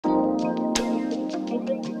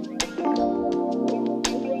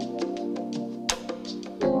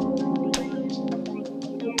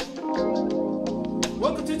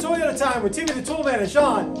Time with Timmy the Toolman and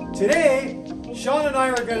Sean. Today, Sean and I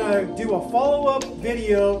are going to do a follow-up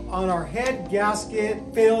video on our head gasket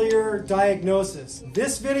failure diagnosis.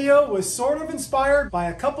 This video was sort of inspired by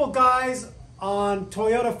a couple guys on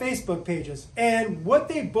Toyota Facebook pages. And what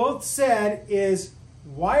they both said is,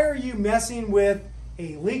 why are you messing with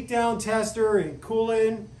a leak down tester and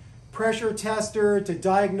coolant pressure tester to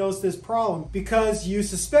diagnose this problem? Because you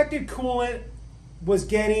suspected coolant was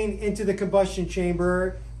getting into the combustion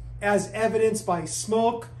chamber as evidenced by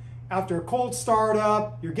smoke after a cold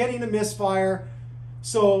startup. You're getting a misfire.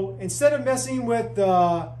 So instead of messing with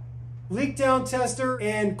the leak down tester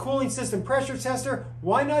and cooling system pressure tester,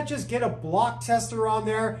 why not just get a block tester on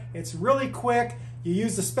there? It's really quick. You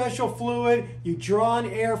use the special fluid, you draw in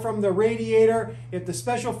air from the radiator. If the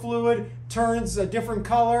special fluid turns a different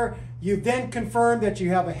color, you then confirm that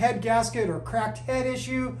you have a head gasket or cracked head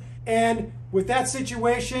issue. And with that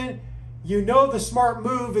situation, you know the smart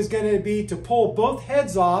move is going to be to pull both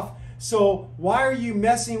heads off. So why are you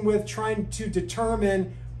messing with trying to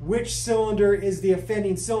determine which cylinder is the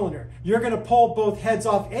offending cylinder? You're going to pull both heads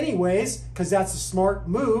off anyways, because that's a smart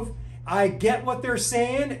move. I get what they're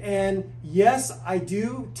saying, and yes, I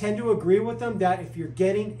do tend to agree with them that if you're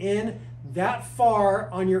getting in that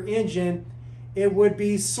far on your engine, it would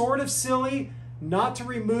be sort of silly not to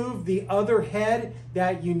remove the other head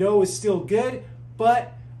that you know is still good.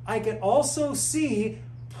 But I can also see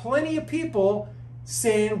plenty of people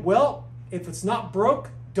saying, well, if it's not broke,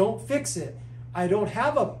 don't fix it. I don't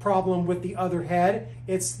have a problem with the other head.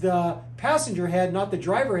 It's the passenger head, not the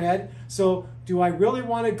driver head. So do I really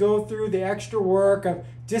want to go through the extra work of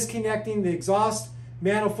disconnecting the exhaust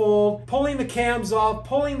manifold, pulling the cams off,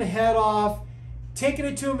 pulling the head off, taking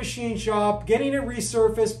it to a machine shop, getting it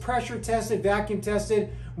resurfaced, pressure tested, vacuum tested,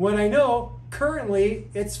 when I know currently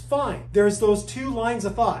it's fine? There's those two lines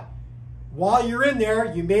of thought. While you're in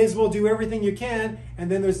there, you may as well do everything you can. And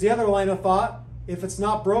then there's the other line of thought, if it's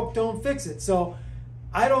not broke, don't fix it. So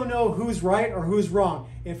I don't know who's right or who's wrong.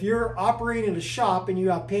 If you're operating a shop and you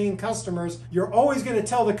have paying customers, you're always going to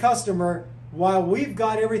tell the customer, while we've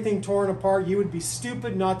got everything torn apart, you would be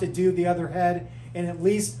stupid not to do the other head and at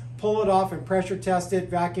least pull it off and pressure test it,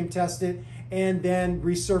 vacuum test it, and then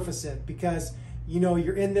resurface it. Because you know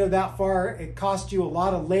you're in there that far, it costs you a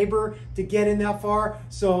lot of labor to get in that far,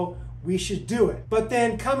 so we should do it. But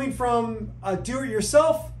then coming from a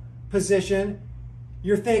do-it-yourself position,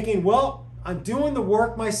 you're thinking, well, I'm doing the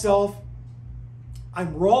work myself.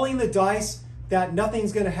 I'm rolling the dice that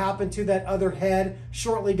nothing's going to happen to that other head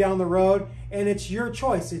shortly down the road. And it's your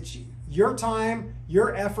choice. It's your time,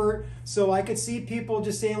 your effort. So I could see people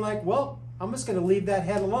just saying like, well, I'm just going to leave that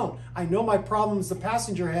head alone. I know my problem is the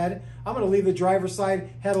passenger head. I'm going to leave the driver's side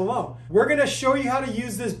head alone. We're going to show you how to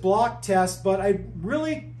use this block test, but I'm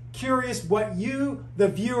really curious what you, the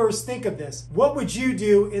viewers, think of this. What would you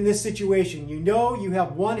do in this situation? You know you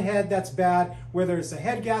have one head that's bad, whether it's a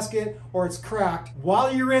head gasket or it's cracked.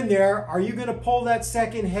 While you're in there, are you going to pull that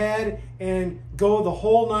second head and go the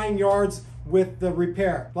whole 9 yards with the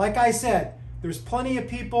repair? Like I said, there's plenty of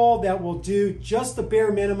people that will do just the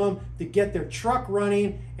bare minimum to get their truck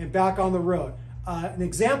running and back on the road. An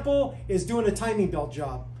example is doing a timing belt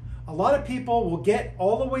job. A lot of people will get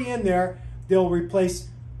all the way in there, they'll replace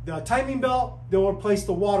the timing belt, they'll replace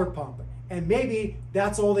the water pump, and maybe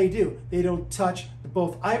that's all they do. They don't touch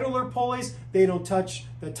both idler pulleys, they don't touch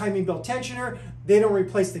the timing belt tensioner, they don't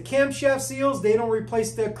replace the camshaft seals, they don't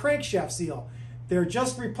replace the crankshaft seal. They're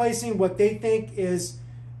just replacing what they think is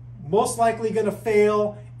most likely going to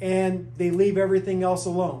fail, and they leave everything else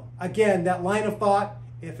alone. Again, that line of thought,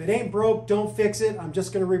 if it ain't broke, don't fix it. I'm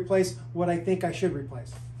just going to replace what I think I should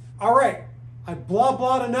replace. All right, I blah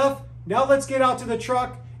blahed enough. Now let's get out to the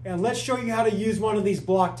truck and let's show you how to use one of these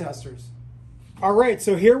block testers. All right,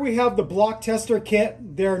 so here we have the block tester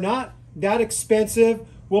kit. They're not that expensive.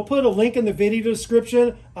 We'll put a link in the video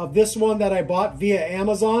description of this one that I bought via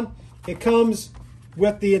Amazon. It comes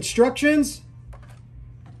with the instructions.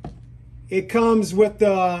 It comes with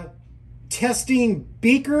the testing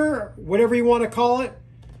beaker, whatever you want to call it,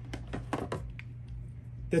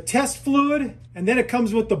 the test fluid, and then it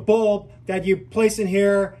comes with the bulb that you place in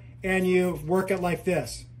here and you work it like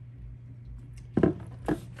this.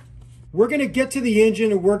 We're going to get to the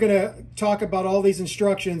engine and we're going to talk about all these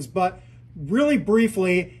instructions, but really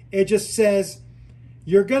briefly, it just says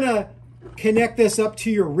you're going to connect this up to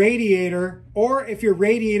your radiator, or if your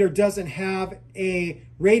radiator doesn't have a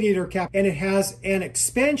radiator cap and it has an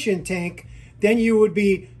expansion tank, then you would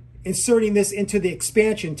be inserting this into the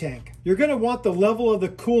expansion tank. you're going to want the level of the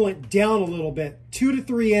coolant down a little bit, 2 to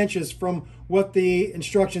 3 inches from what the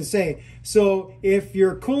instructions say. So if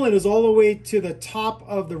your coolant is all the way to the top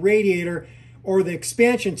of the radiator or the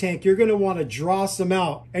expansion tank, you're going to want to draw some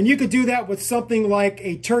out. And you could do that with something like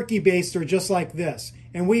a turkey baster, just like this.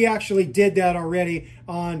 And we actually did that already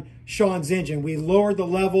on Sean's engine. We lowered the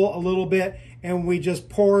level a little bit and we just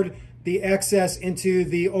poured the excess into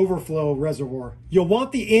the overflow reservoir. You'll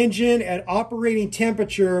want the engine at operating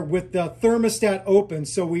temperature with the thermostat open.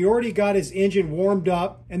 So we already got his engine warmed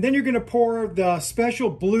up. And then you're going to pour the special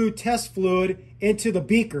blue test fluid into the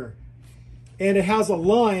beaker. And it has a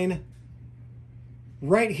line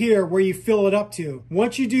right here where you fill it up to.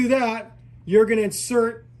 Once you do that, you're going to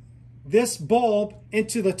insert this bulb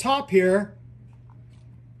into the top here,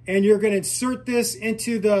 and you're going to insert this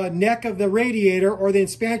into the neck of the radiator or the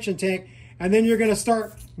expansion tank, and then you're going to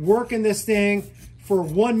start working this thing for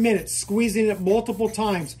 1 minute, squeezing it multiple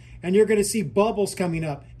times, and you're going to see bubbles coming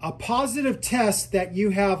up. A positive test that you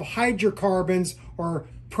have hydrocarbons or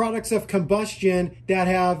products of combustion that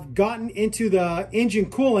have gotten into the engine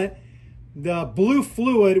coolant, the blue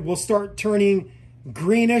fluid will start turning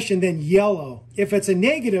greenish and then yellow. If it's a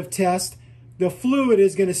negative test, the fluid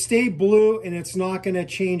is going to stay blue and it's not going to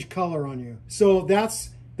change color on you. So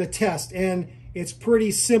that's the test, and it's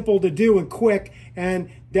pretty simple to do and quick,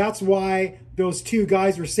 and that's why those two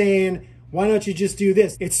guys were saying, why don't you just do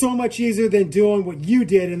this? It's so much easier than doing what you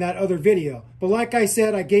did in that other video. But like I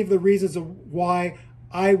said, I gave the reasons of why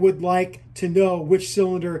I would like to know which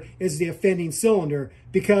cylinder is the offending cylinder,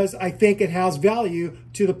 because I think it has value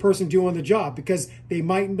to the person doing the job, because they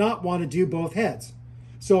might not want to do both heads.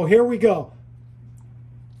 So here we go.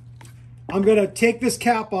 I'm going to take this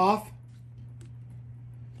cap off,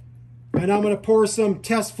 and I'm going to pour some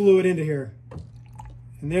test fluid into here.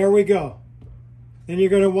 And there we go. Then you're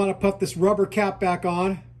going to want to put this rubber cap back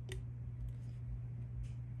on.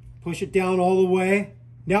 Push it down all the way.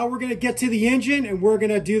 Now we're going to get to the engine and we're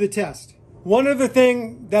going to do the test. One other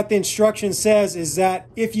thing that the instruction says is that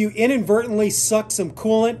if you inadvertently suck some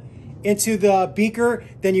coolant into the beaker,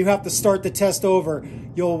 then you have to start the test over.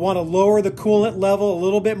 You'll want to lower the coolant level a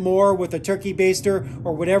little bit more with a turkey baster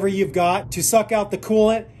or whatever you've got to suck out the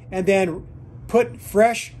coolant, and then put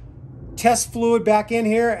fresh test fluid back in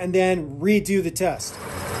here and then redo the test.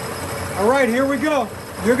 All right, here we go.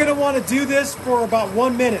 You're going to want to do this for about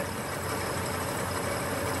 1 minute.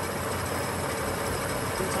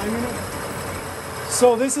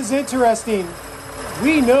 So this is interesting.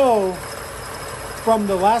 We know from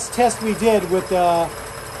the last test we did with the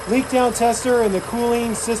leak down tester and the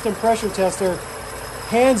cooling system pressure tester,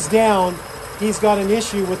 hands down, he's got an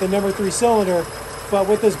issue with the number 3 cylinder. But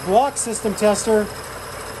with this block system tester,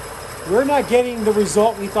 we're not getting the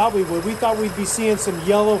result we thought we would. We thought we'd be seeing some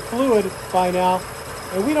yellow fluid by now,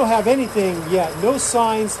 and we don't have anything yet. No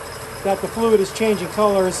signs that the fluid is changing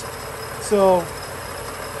colors. So,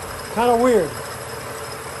 kind of weird.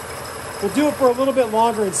 We'll do it for a little bit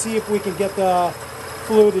longer and see if we can get the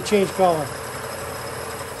fluid to change color.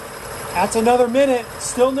 That's another minute.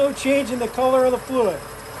 Still no change in the color of the fluid.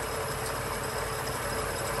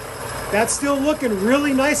 That's still looking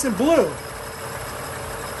really nice and blue.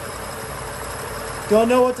 Don't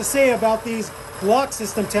know what to say about these block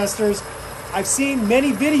system testers. I've seen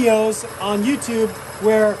many videos on YouTube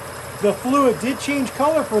where the fluid did change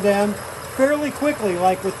color for them fairly quickly,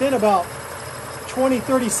 like within about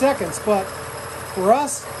 20-30 seconds, but for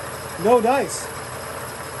us, no dice.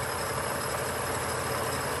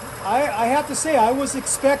 I have to say, I was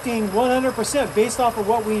expecting 100% based off of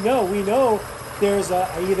what we know. We know there's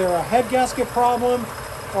either a head gasket problem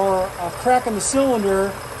or a crack in the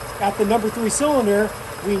cylinder at the number 3 cylinder.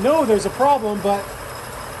 We know there's a problem, but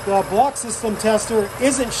the block system tester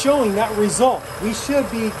isn't showing that result. We should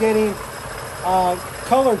be getting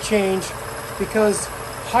color change because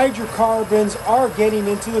hydrocarbons are getting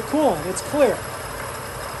into the coolant. It's clear.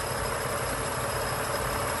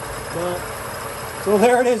 So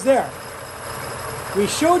there it is there. We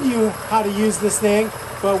showed you how to use this thing,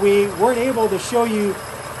 but we weren't able to show you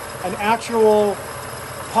an actual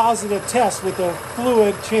positive test with the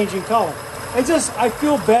fluid changing color. I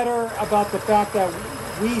feel better about the fact that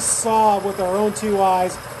we saw with our own 2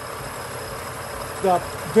 eyes the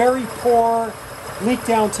very poor leak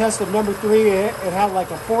down test of number 3. It had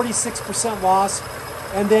like a 46% loss,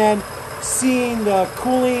 and then seeing the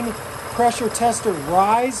cooling pressure tester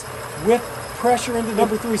rise with pressure into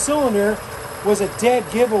number 3 cylinder was a dead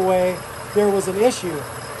giveaway. There was an issue,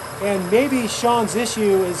 and maybe Sean's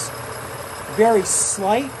issue is very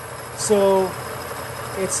slight, so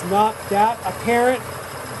it's not that apparent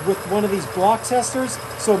with one of these block testers.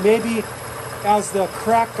 So maybe as the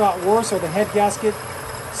crack got worse or the head gasket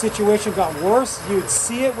situation got worse, you would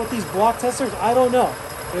see it with these block testers. I don't know.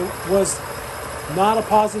 It was not a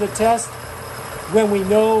positive test when we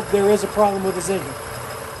know there is a problem with this engine.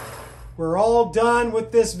 We're all done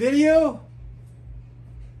with this video.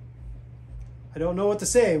 I don't know what to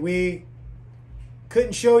say. We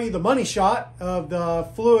couldn't show you the money shot of the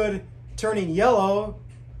fluid turning yellow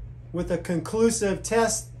with a conclusive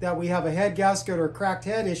test that we have a head gasket or cracked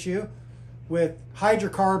head issue with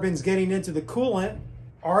hydrocarbons getting into the coolant.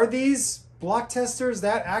 Are these block testers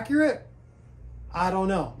that accurate? I don't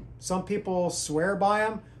know. Some people swear by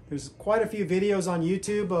them. There's quite a few videos on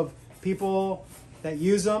YouTube of people that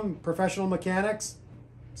use them, professional mechanics.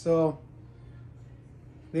 So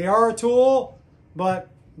they are a tool, but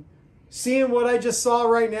seeing what I just saw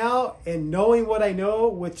right now and knowing what I know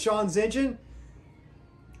with Sean's engine,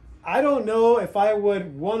 I don't know if I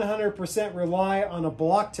would 100% rely on a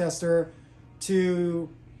block tester to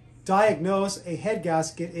diagnose a head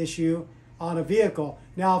gasket issue on a vehicle.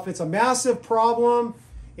 Now, if it's a massive problem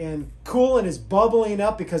and coolant is bubbling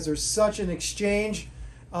up because there's such an exchange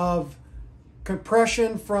of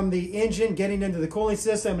compression from the engine getting into the cooling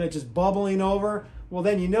system and it's just bubbling over, well,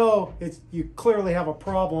 then you know you clearly have a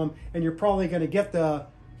problem and you're probably going to get the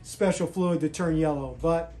special fluid to turn yellow.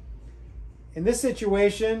 But in this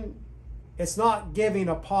situation, it's not giving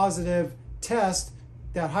a positive test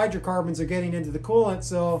that hydrocarbons are getting into the coolant,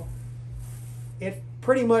 so it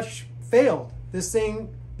pretty much failed. This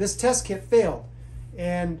test kit failed.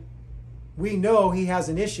 And we know he has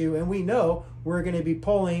an issue, and we know we're going to be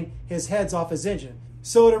pulling his heads off his engine.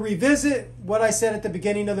 So to revisit what I said at the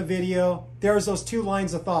beginning of the video, there's those two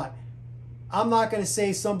lines of thought. I'm not going to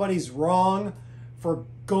say somebody's wrong for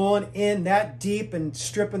going in that deep and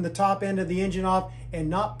stripping the top end of the engine off and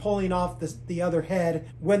not pulling off the other head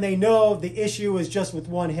when they know the issue is just with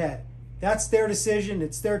one head. That's their decision.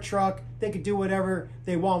 It's their truck. They could do whatever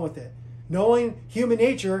they want with it. Knowing human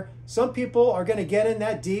nature, some people are going to get in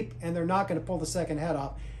that deep and they're not going to pull the second head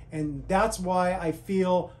off. And that's why I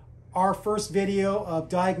feel our first video of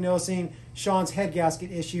diagnosing Sean's head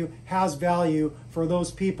gasket issue has value for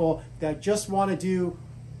those people that just want to do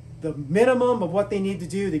the minimum of what they need to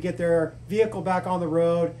do to get their vehicle back on the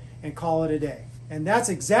road and call it a day. And that's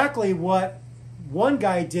exactly what one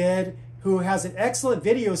guy did who has an excellent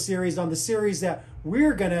video series on the series that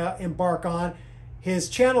we're going to embark on. His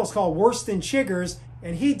channel is called Worse Than Chiggers,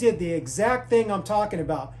 and he did the exact thing I'm talking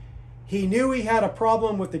about. He knew he had a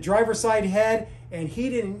problem with the driver's side head, and he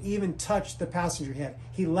didn't even touch the passenger head.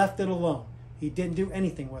 He left it alone. He didn't do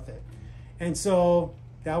anything with it. And so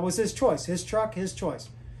that was his choice. His truck, his choice.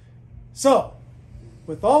 So,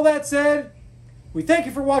 with all that said, we thank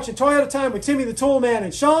you for watching Toyota Time with Timmy the Toolman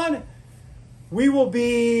and Sean. We will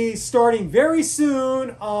be starting very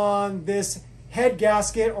soon on this head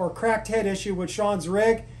gasket or cracked head issue with Sean's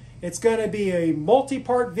rig. It's going to be a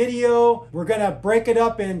multi-part video. We're going to break it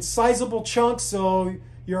up in sizable chunks so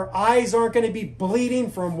your eyes aren't going to be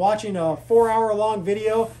bleeding from watching a 4-hour-long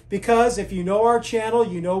video, because if you know our channel,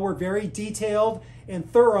 you know we're very detailed and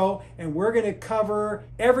thorough, and we're going to cover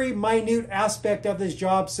every minute aspect of this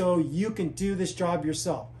job so you can do this job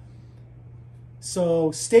yourself.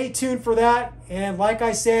 So stay tuned for that, and like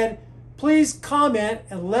I said, please comment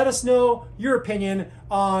and let us know your opinion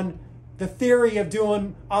on the theory of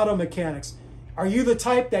doing auto mechanics. Are you the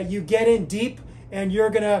type that you get in deep and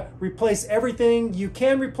you're going to replace everything you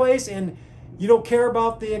can replace and you don't care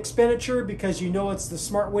about the expenditure because you know it's the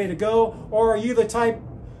smart way to go? Or are you the type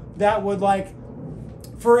that would, like,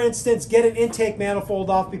 for instance, get an intake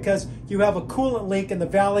manifold off because you have a coolant leak in the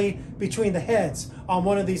valley between the heads on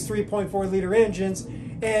one of these 3.4 liter engines,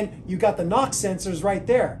 and you got the NOx sensors right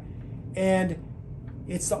there, and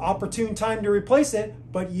it's the opportune time to replace it,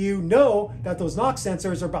 but you know that those NOx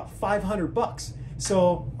sensors are about $500.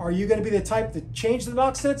 So are you going to be the type to change the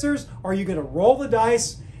NOx sensors? Or are you going to roll the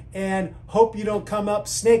dice and hope you don't come up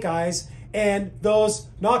snake eyes and those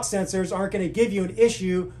NOx sensors aren't going to give you an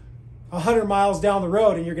issue 100 miles down the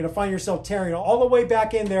road, and you're going to find yourself tearing all the way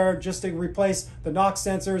back in there just to replace the NOx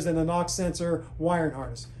sensors and the NOx sensor wiring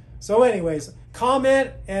harness? So anyways,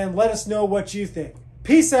 comment and let us know what you think.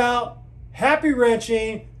 Peace out, happy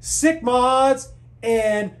wrenching, sick mods,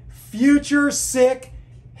 and future sick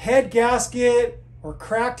head gasket or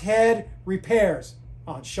cracked head repairs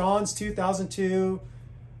on Sean's 2002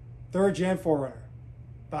 3rd Gen 4Runner.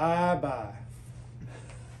 Bye-bye.